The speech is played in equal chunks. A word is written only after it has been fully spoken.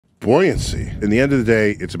buoyancy. In the end of the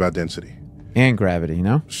day, it's about density. And gravity, you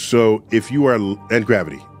know? So if you are, and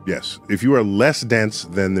gravity, yes. If you are less dense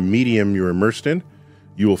than the medium you're immersed in,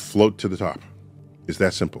 you will float to the top. It's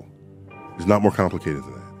that simple. It's not more complicated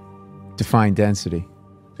than that. Define density.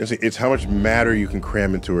 It's how much matter you can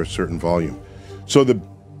cram into a certain volume. So the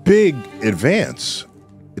big advance,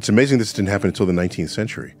 it's amazing this didn't happen until the 19th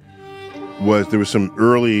century, there was some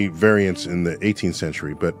early variants in the 18th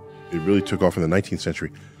century, but it really took off in the 19th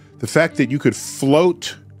century. The fact that you could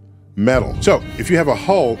float metal. So if you have a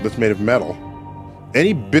hull that's made of metal,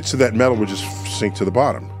 any bits of that metal would just sink to the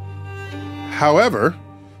bottom. However,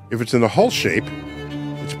 if it's in the hull shape,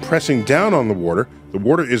 it's pressing down on the water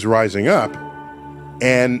is rising up,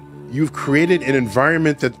 and you've created an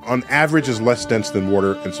environment that on average is less dense than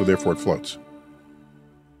water, and so therefore it floats.